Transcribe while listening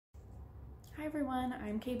Hi everyone,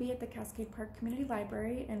 I'm KB at the Cascade Park Community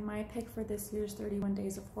Library, and my pick for this year's 31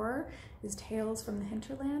 Days of Horror is Tales from the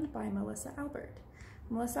Hinterland by Melissa Albert.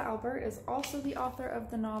 Melissa Albert is also the author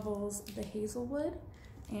of the novels The Hazelwood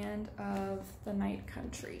and of The Night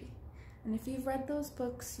Country. And if you've read those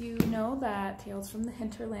books, you know that Tales from the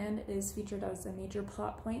Hinterland is featured as a major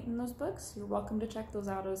plot point in those books. You're welcome to check those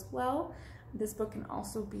out as well. This book can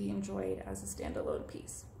also be enjoyed as a standalone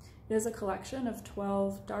piece. It is a collection of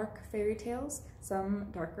 12 dark fairy tales, some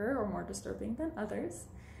darker or more disturbing than others.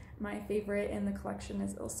 My favorite in the collection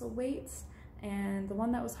is Ilsa Waits, and the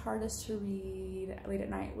one that was hardest to read late at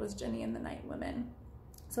night was Jenny and the Night Women.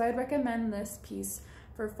 So I'd recommend this piece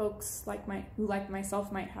for folks who like myself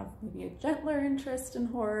might have maybe a gentler interest in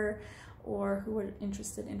horror, or who are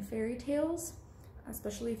interested in fairy tales,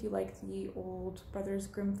 especially if you like the old Brothers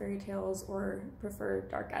Grimm fairy tales or prefer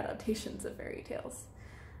dark adaptations of fairy tales.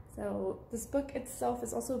 So this book itself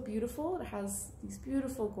is also beautiful. It has these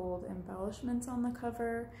beautiful gold embellishments on the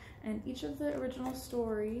cover, and each of the original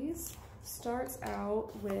stories starts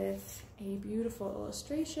out with a beautiful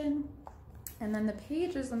illustration, and then the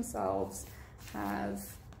pages themselves have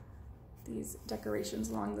these decorations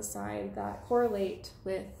along the side that correlate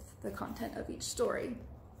with the content of each story.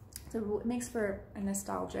 So it makes for a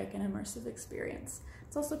nostalgic and immersive experience.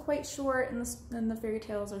 It's also quite short, and the fairy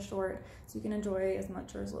tales are short, so you can enjoy as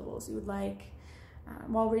much or as little as you would like.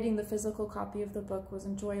 While reading, the physical copy of the book was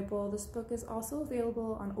enjoyable. This book is also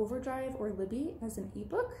available on Overdrive or Libby as an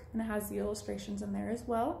ebook, and it has the illustrations in there as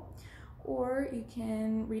well. Or you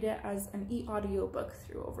can read it as an e-audio book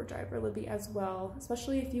through Overdrive or Libby as well,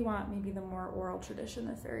 especially if you want maybe the more oral tradition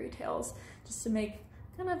of fairy tales, just to make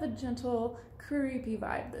kind of a gentle, creepy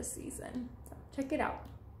vibe this season. So check it out.